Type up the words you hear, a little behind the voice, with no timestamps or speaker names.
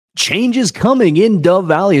Change is coming in Dove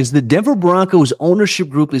Valley as the Denver Broncos ownership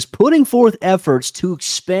group is putting forth efforts to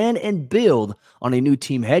expand and build on a new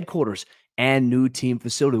team headquarters and new team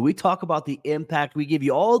facility. We talk about the impact. We give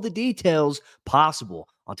you all the details possible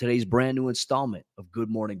on today's brand new installment of Good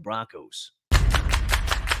Morning Broncos.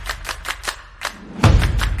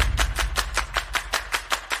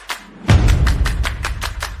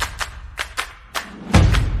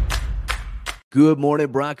 Good morning,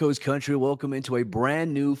 Broncos Country. Welcome into a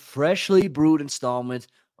brand new, freshly brewed installment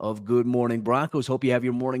of Good Morning Broncos. Hope you have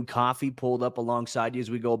your morning coffee pulled up alongside you as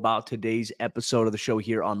we go about today's episode of the show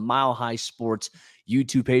here on Mile High Sports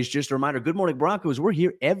YouTube page. Just a reminder, Good Morning Broncos, we're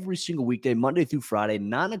here every single weekday, Monday through Friday,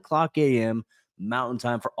 9 o'clock a.m. Mountain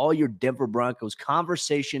Time for all your Denver Broncos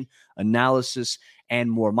conversation, analysis, and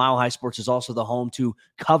more. Mile High Sports is also the home to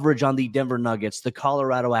coverage on the Denver Nuggets, the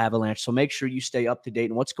Colorado Avalanche. So make sure you stay up to date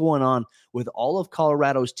on what's going on with all of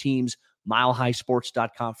Colorado's teams.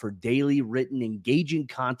 MileHighSports.com for daily written, engaging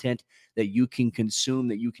content that you can consume,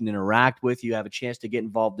 that you can interact with. You have a chance to get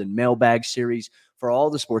involved in mailbag series for all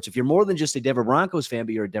the sports. If you're more than just a Denver Broncos fan,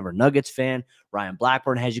 but you're a Denver Nuggets fan, Ryan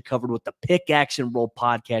Blackburn has you covered with the Pickaxe and Roll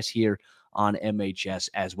podcast here on MHS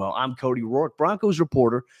as well. I'm Cody Roark, Broncos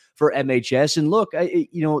reporter for MHS. And look,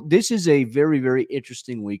 this is a very, very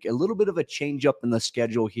interesting week. A little bit of a change up in the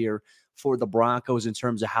schedule here for the Broncos in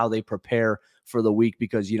terms of how they prepare for the week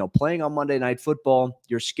because, playing on Monday Night Football,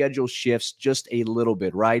 your schedule shifts just a little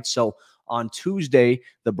bit, right? So on Tuesday,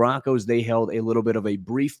 the Broncos, they held a little bit of a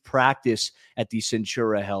brief practice at the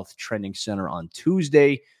Centura Training Center on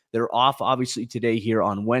Tuesday. They're off, obviously, today here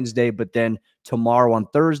on Wednesday, but then tomorrow on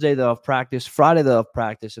Thursday, they'll have practice. Friday, they'll have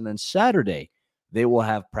practice. And then Saturday, they will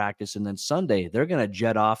have practice. And then Sunday, they're going to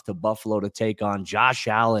jet off to Buffalo to take on Josh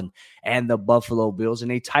Allen and the Buffalo Bills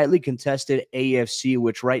in a tightly contested AFC,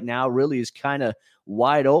 which right now really is kind of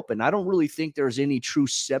wide open. I don't really think there's any true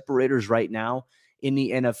separators right now in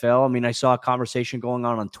the NFL. I mean, I saw a conversation going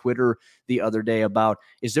on Twitter the other day about,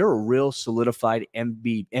 is there a real solidified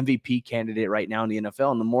MVP candidate right now in the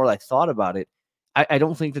NFL? And the more I thought about it, I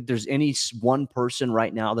don't think that there's any one person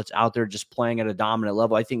right now that's out there just playing at a dominant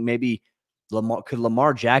level. I think maybe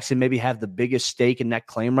Lamar Jackson maybe have the biggest stake in that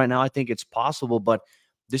claim right now? I think it's possible, but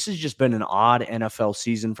this has just been an odd NFL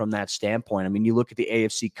season from that standpoint. I mean, you look at the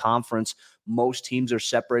AFC conference, most teams are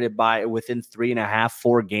separated by within 3.5,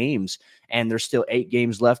 4 games, and there's still 8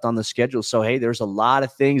 games left on the schedule. So, hey, there's a lot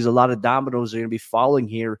of things, a lot of dominoes are going to be falling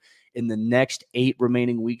here in the next 8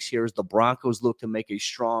 remaining weeks here as the Broncos look to make a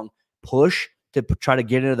strong push to try to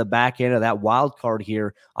get into the back end of that wild card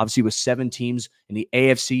here. Obviously, with 7 teams in the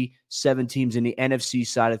AFC, 7 teams in the NFC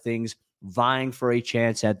side of things, vying for a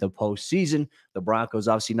chance at the postseason. The Broncos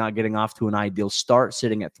obviously not getting off to an ideal start,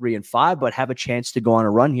 sitting at 3-5, but have a chance to go on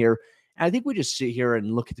a run here. And I think we just sit here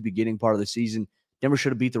and look at the beginning part of the season. Denver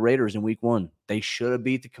should have beat the Raiders in week 1. They should have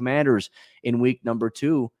beat the Commanders in week number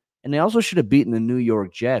 2. And they also should have beaten the New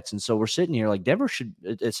York Jets. And so we're sitting here like Denver should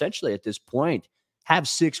essentially at this point have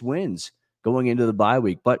 6 wins going into the bye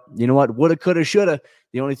week. But you know what? Woulda, coulda, shoulda.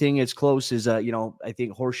 The only thing that's close is, I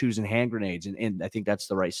think horseshoes and hand grenades. And I think that's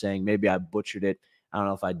the right saying. Maybe I butchered it. I don't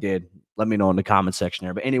know if I did. Let me know in the comment section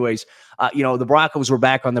there. But anyways, the Broncos were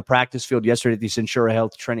back on the practice field yesterday at the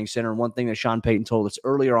Centura Training Center. And one thing that Sean Payton told us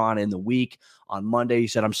earlier on in the week on Monday, he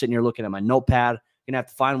said, I'm sitting here looking at my notepad. Going to have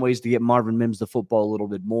to find ways to get Marvin Mims the football a little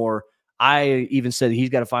bit more. I even said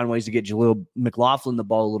he's got to find ways to get Jaleel McLaughlin the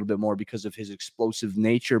ball a little bit more because of his explosive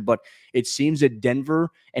nature. But it seems that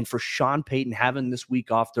Denver, and for Sean Payton having this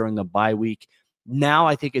week off during the bye week, now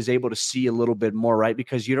I think is able to see a little bit more, right?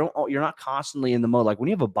 Because you're not constantly in the mode. Like when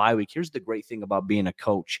you have a bye week, here's the great thing about being a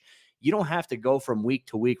coach. You don't have to go from week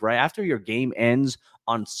to week, right? After your game ends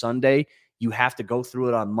on Sunday, you have to go through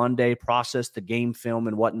it on Monday, process the game film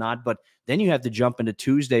and whatnot. But then you have to jump into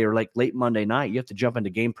Tuesday or like late Monday night. You have to jump into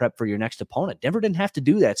game prep for your next opponent. Denver didn't have to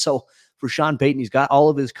do that. So for Sean Payton, he's got all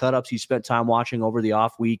of his cut-ups. He spent time watching over the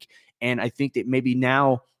off week. And I think that maybe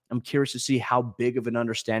now I'm curious to see how big of an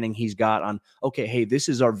understanding he's got on, okay, hey, this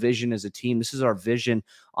is our vision as a team. This is our vision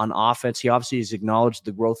on offense. He obviously has acknowledged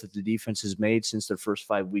the growth that the defense has made since their first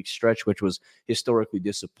 5-week stretch, which was historically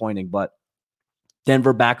disappointing. But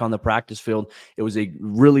Denver back on the practice field. It was a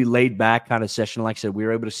really laid back kind of session. Like I said, we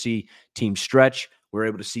were able to see team stretch. We were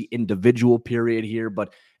able to see individual period here,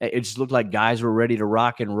 but it just looked like guys were ready to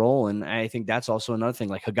rock and roll. And I think that's also another thing.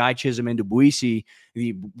 Like Haggai Chisholm Ndubuisi,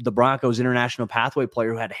 the Broncos international pathway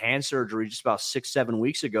player who had hand surgery just about 6-7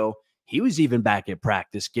 weeks ago, he was even back at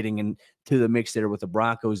practice getting into the mix there with the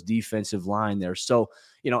Broncos defensive line there. So,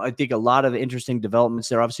 I think a lot of interesting developments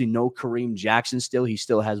there. Obviously, no Kareem Jackson still. He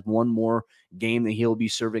still has one more game that he'll be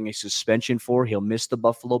serving a suspension for. He'll miss the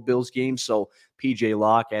Buffalo Bills game. So PJ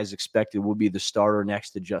Locke, as expected, will be the starter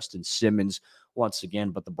next to Justin Simmons once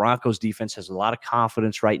again. But the Broncos defense has a lot of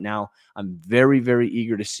confidence right now. I'm very, very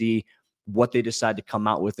eager to see what they decide to come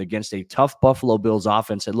out with against a tough Buffalo Bills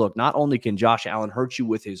offense. And look, not only can Josh Allen hurt you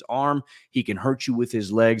with his arm, he can hurt you with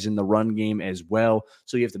his legs in the run game as well.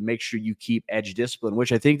 So you have to make sure you keep edge discipline,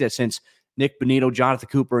 which I think that since Nick Bonito, Jonathan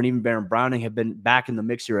Cooper, and even Baron Browning have been back in the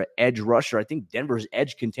mix here at edge rusher, I think Denver's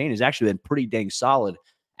edge contain has actually been pretty dang solid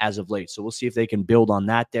as of late. So we'll see if they can build on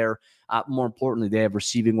that there. More importantly, they have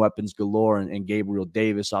receiving weapons galore and Gabriel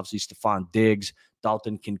Davis, obviously Stephon Diggs.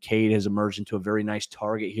 Dalton Kincaid has emerged into a very nice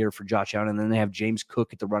target here for Josh Allen. And then they have James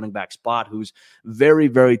Cook at the running back spot, who's very,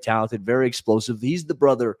 very talented, very explosive. He's the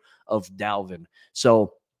brother of Dalvin.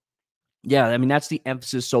 So, yeah, I mean, that's the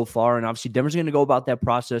emphasis so far. And obviously, Denver's going to go about that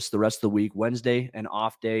process the rest of the week. Wednesday, an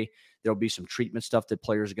off day. There'll be some treatment stuff that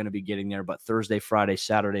players are going to be getting there. But Thursday, Friday,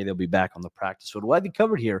 Saturday, they'll be back on the practice field. We'll have you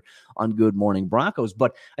covered here on Good Morning Broncos.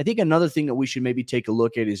 But I think another thing that we should maybe take a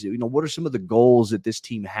look at is, what are some of the goals that this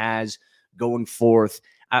team has going forth,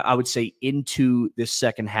 I would say, into this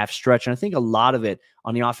second half stretch. And I think a lot of it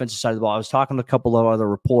on the offensive side of the ball. I was talking to a couple of other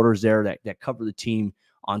reporters there that cover the team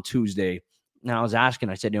on Tuesday. And I was asking,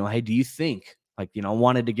 I said, hey, do you think, I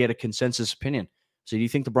wanted to get a consensus opinion. So do you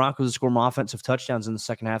think the Broncos will score more offensive touchdowns in the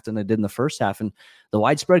second half than they did in the first half? And the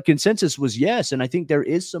widespread consensus was yes. And I think there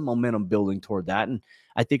is some momentum building toward that. And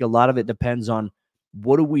I think a lot of it depends on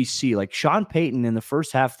what do we see? Like Sean Payton in the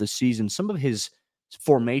first half of the season, some of his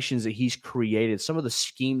formations that he's created, some of the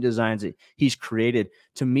scheme designs that he's created,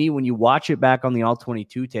 to me, when you watch it back on the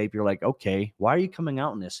All-22 tape, you're like, okay, why are you coming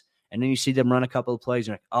out in this? And then you see them run a couple of plays,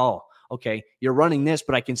 and you're like, oh, okay, you're running this,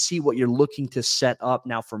 but I can see what you're looking to set up.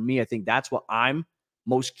 Now, for me, I think that's what I'm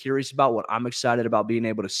most curious about, what I'm excited about being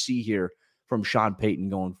able to see here from Sean Payton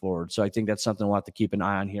going forward. So I think that's something we'll have to keep an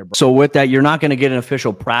eye on here. So with that, you're not going to get an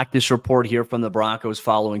official practice report here from the Broncos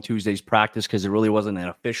following Tuesday's practice because it really wasn't an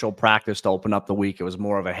official practice to open up the week. It was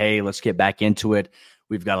more of a, hey, let's get back into it.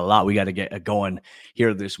 We've got a lot we got to get going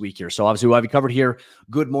here this week here. So obviously we'll have you covered here.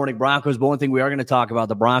 Good Morning Broncos. But one thing we are going to talk about,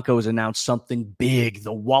 the Broncos announced something big.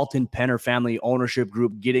 The Walton Penner family ownership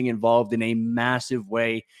group getting involved in a massive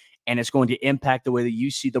way. And it's going to impact the way that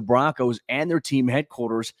you see the Broncos and their team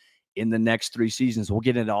headquarters in the next 3 seasons. We'll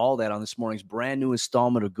get into all that on this morning's brand new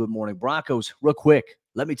installment of Good Morning Broncos. Real quick,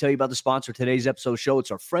 let me tell you about the sponsor of today's episode show.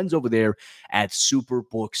 It's our friends over there at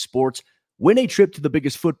Superbook Sports. Win a trip to the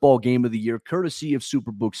biggest football game of the year, courtesy of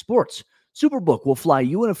Superbook Sports. Superbook will fly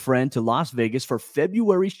you and a friend to Las Vegas for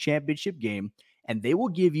February's championship game, and they will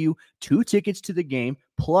give you 2 tickets to the game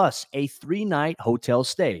plus a 3-night hotel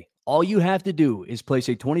stay. All you have to do is place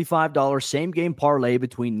a $25 same-game parlay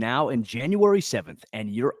between now and January 7th, and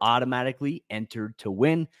you're automatically entered to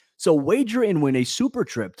win. So wager and win a super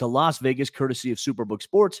trip to Las Vegas, courtesy of Superbook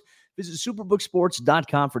Sports. Visit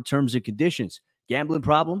superbooksports.com for terms and conditions. Gambling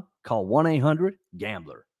problem? Call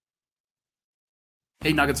 1-800-GAMBLER.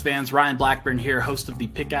 Hey, Nuggets fans. Ryan Blackburn here, host of the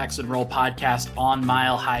Pickaxe and Roll podcast on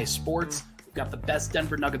Mile High Sports. We've got the best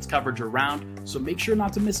Denver Nuggets coverage around, so make sure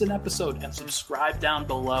not to miss an episode and subscribe down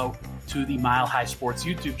below to the Mile High Sports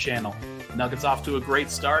YouTube channel. Nuggets off to a great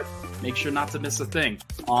start. Make sure not to miss a thing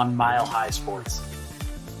on Mile High Sports.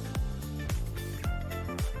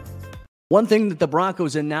 One thing that the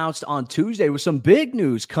Broncos announced on Tuesday was some big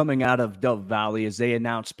news coming out of Dove Valley as they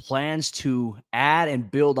announced plans to add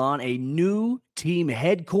and build on a new team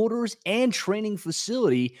headquarters and training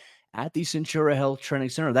facility at the Centura Health Training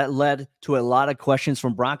Center. That led to a lot of questions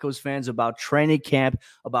from Broncos fans about training camp,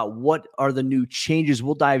 about what are the new changes.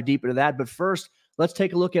 We'll dive deep into that. But first, let's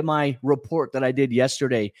take a look at my report that I did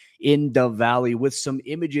yesterday in Dove Valley with some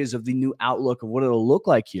images of the new outlook of what it'll look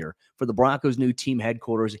like here for the Broncos' new team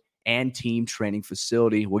headquarters and team training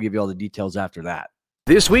facility. We'll give you all the details after that.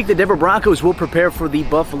 This week, the Denver Broncos will prepare for the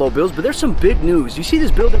Buffalo Bills, but there's some big news. You see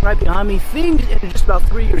this building right behind me? Things in just about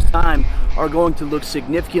 3 years' time are going to look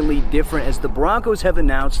significantly different as the Broncos have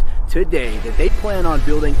announced today that they plan on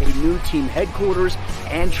building a new team headquarters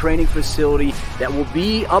and training facility that will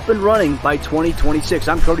be up and running by 2026.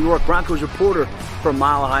 I'm Cody Roark, Broncos reporter for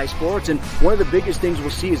Mile High Sports, and one of the biggest things we'll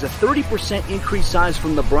see is a 30% increased size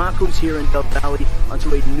from the Broncos here in Dove Valley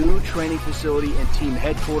onto a new training facility and team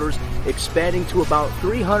headquarters, expanding to about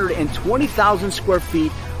 320,000 square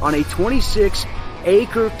feet on a 26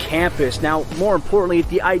 26-acre campus. Now, more importantly,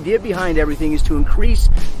 the idea behind everything is to increase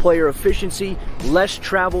player efficiency, less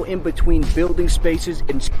travel in between building spaces,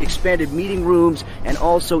 and expanded meeting rooms, and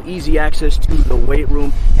also easy access to the weight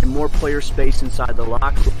room and more player space inside the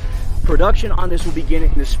locker room. Production on this will begin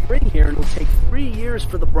in the spring here, and it'll take 3 years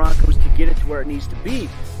for the Broncos to get it to where it needs to be.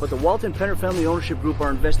 But the Walton Penner Family Ownership Group are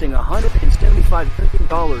investing $175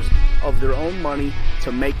 million of their own money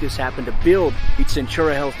to make this happen, to build the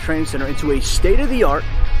Centura Health Training Center into a state-of-the-art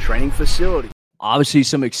training facility. Obviously,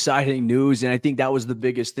 some exciting news, and I think that was the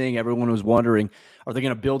biggest thing. Everyone was wondering, are they going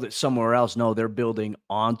to build it somewhere else? No, they're building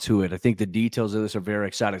onto it. I think the details of this are very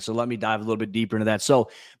exciting. So let me dive a little bit deeper into that. So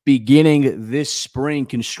beginning this spring,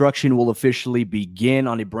 construction will officially begin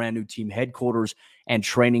on a brand new team headquarters and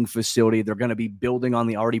training facility. They're going to be building on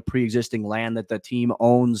the already pre-existing land that the team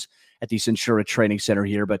owns at the Centura Training Center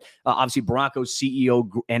here. But obviously, Broncos CEO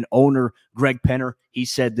and owner Greg Penner, he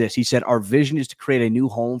said this. He said, our vision is to create a new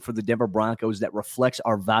home for the Denver Broncos that reflects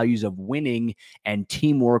our values of winning and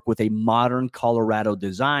teamwork with a modern Colorado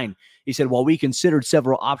design. He said, while we considered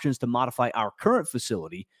several options to modify our current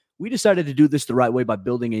facility, we decided to do this the right way by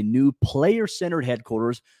building a new player-centered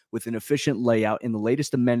headquarters with an efficient layout and the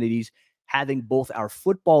latest amenities. Having both our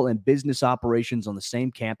football and business operations on the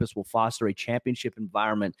same campus will foster a championship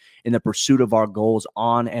environment in the pursuit of our goals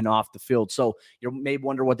on and off the field. So you may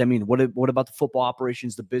wonder what that means. What about the football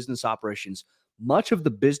operations, the business operations? Much of the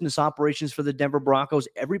business operations for the Denver Broncos,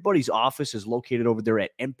 everybody's office is located over there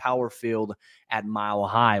at Empower Field at Mile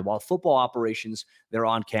High, while football operations, they're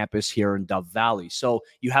on campus here in Dove Valley. So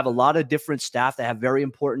you have a lot of different staff that have very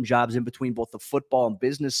important jobs in between both the football and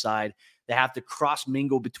business side. They have to cross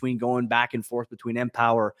mingle between going back and forth between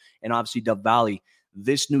Empower and obviously Dove Valley.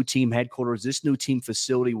 This new team headquarters, this new team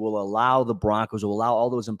facility will allow the Broncos, will allow all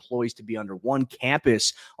those employees to be under one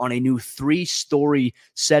campus on a new 3-story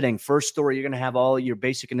setting. First story, you're going to have all your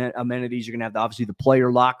basic amenities. You're going to have obviously the player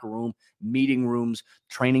locker room, meeting rooms,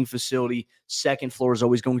 training facility. Second floor is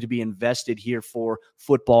always going to be invested here for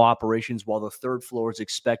football operations, while the third floor is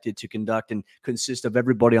expected to conduct and consist of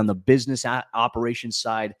everybody on the business operations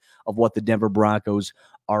side of what the Denver Broncos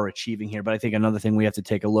are achieving here. But I think another thing we have to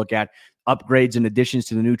take a look at, upgrades and additions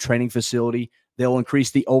to the new training facility, they'll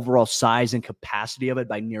increase the overall size and capacity of it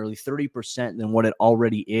by nearly 30% than what it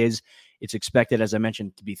already is. It's expected, as I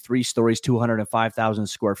mentioned, to be 3 stories, 205,000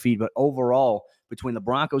 square feet. But overall, between the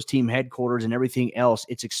Broncos team headquarters and everything else,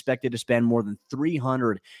 it's expected to span more than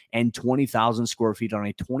 320,000 square feet on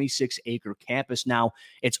a 26-acre campus. Now,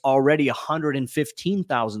 it's already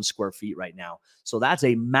 115,000 square feet right now. So that's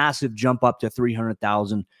a massive jump up to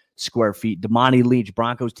 300,000 square feet. Damani Leach,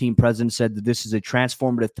 Broncos team president, said that this is a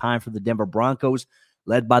transformative time for the Denver Broncos,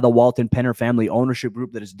 led by the Walton Penner Family Ownership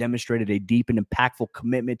Group that has demonstrated a deep and impactful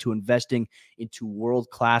commitment to investing into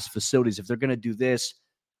world-class facilities. If they're going to do this,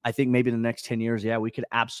 I think maybe in the next 10 years, we could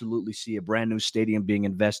absolutely see a brand new stadium being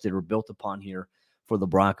invested or built upon here for the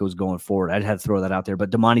Broncos going forward. I'd have to throw that out there. But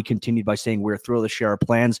Damani continued by saying, we're thrilled to share our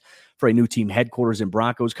plans for a new team headquarters in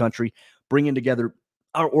Broncos Country, bringing together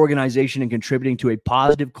our organization and contributing to a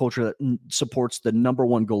positive culture that supports the number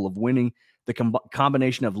one goal of winning. The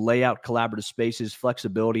combination of layout, collaborative spaces,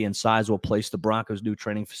 flexibility, and size will place the Broncos' new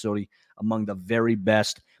training facility among the very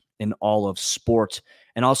best in all of sports.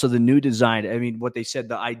 And also the new design, I mean, what they said,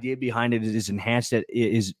 the idea behind it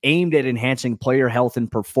is aimed at enhancing player health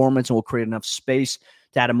and performance, and will create enough space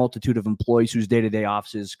to add a multitude of employees whose day-to-day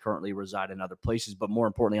offices currently reside in other places. But more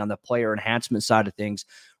importantly, on the player enhancement side of things,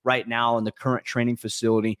 right now in the current training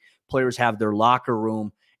facility, players have their locker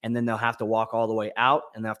room, and then they'll have to walk all the way out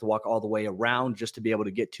and they have to walk all the way around just to be able to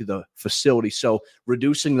get to the facility. So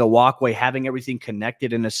reducing the walkway, having everything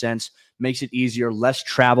connected in a sense, makes it easier, less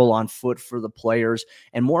travel on foot for the players.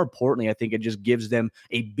 And more importantly, I think it just gives them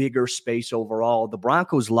a bigger space overall. The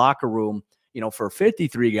Broncos locker room, for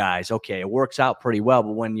 53 guys, okay, it works out pretty well.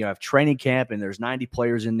 But when you have training camp and there's 90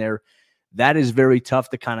 players in there, that is very tough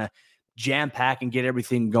to kind of jam pack and get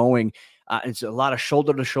everything going. It's a lot of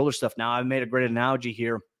shoulder to shoulder stuff. Now, I made a great analogy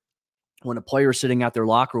here. When a player is sitting at their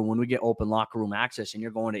locker room, when we get open locker room access and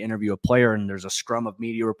you're going to interview a player and there's a scrum of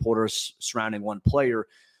media reporters surrounding one player,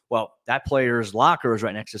 well, that player's locker is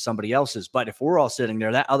right next to somebody else's. But if we're all sitting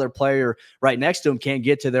there, that other player right next to him can't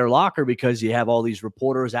get to their locker because you have all these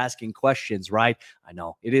reporters asking questions, right? I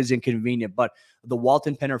know it is inconvenient, but the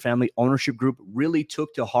Walton Penner Family Ownership Group really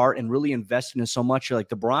took to heart and really invested in so much. Like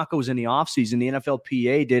the Broncos in the offseason, the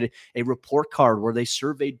NFLPA did a report card where they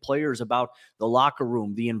surveyed players about the locker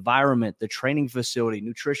room, the environment, the training facility,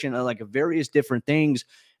 nutrition, like various different things.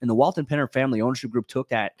 And the Walton Penner family ownership group took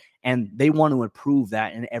that, and they want to improve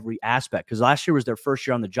that in every aspect, because last year was their first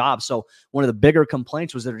year on the job. So one of the bigger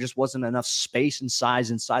complaints was that there just wasn't enough space and size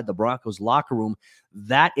inside the Broncos locker room.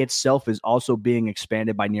 That itself is also being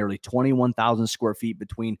expanded by nearly 21,000 square feet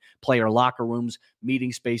between player locker rooms,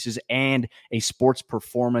 meeting spaces, and a sports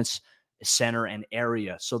performance center and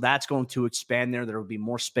area. So that's going to expand there. There will be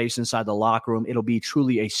more space inside the locker room. It'll be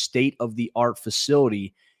truly a state-of-the-art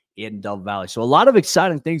facility in Dove Valley. So a lot of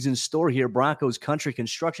exciting things in store here. Broncos Country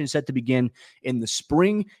construction set to begin in the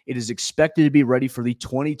spring. It is expected to be ready for the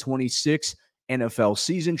 2026 NFL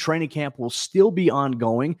season. Training camp will still be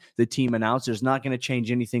ongoing. The team announced there's not going to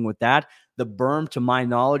change anything with that. The berm, to my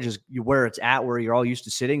knowledge, is where it's at, where you're all used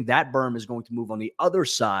to sitting. That berm is going to move on the other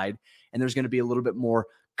side, and there's going to be a little bit more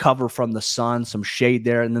cover from the sun, some shade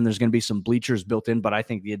there, and then there's going to be some bleachers built in. But I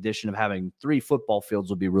think the addition of having 3 football fields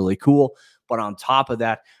will be really cool. But on top of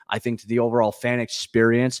that, I think to the overall fan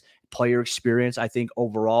experience, player experience, I think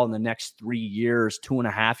overall in the next 3 years,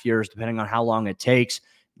 2.5 years, depending on how long it takes,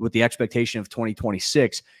 with the expectation of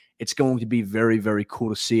 2026, it's going to be very, very cool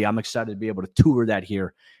to see. I'm excited to be able to tour that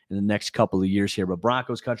here in the next couple of years here. But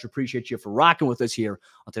Broncos Country, appreciate you for rocking with us here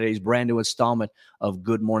on today's brand new installment of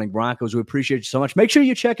Good Morning Broncos. We appreciate you so much. Make sure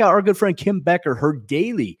you check out our good friend Kim Becker, her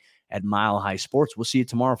daily at Mile High Sports. We'll see you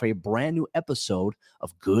tomorrow for a brand new episode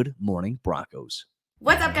of Good Morning Broncos.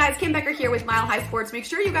 What's up, guys? Kim Becker here with Mile High Sports. Make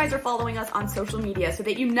sure you guys are following us on social media so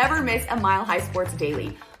that you never miss a Mile High Sports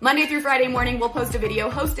daily. Monday through Friday morning, we'll post a video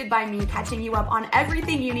hosted by me catching you up on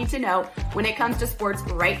everything you need to know when it comes to sports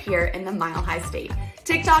right here in the Mile High State.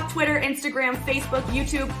 TikTok, Twitter, Instagram, Facebook,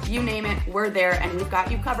 YouTube, you name it, we're there, and we've got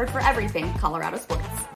you covered for everything Colorado sports.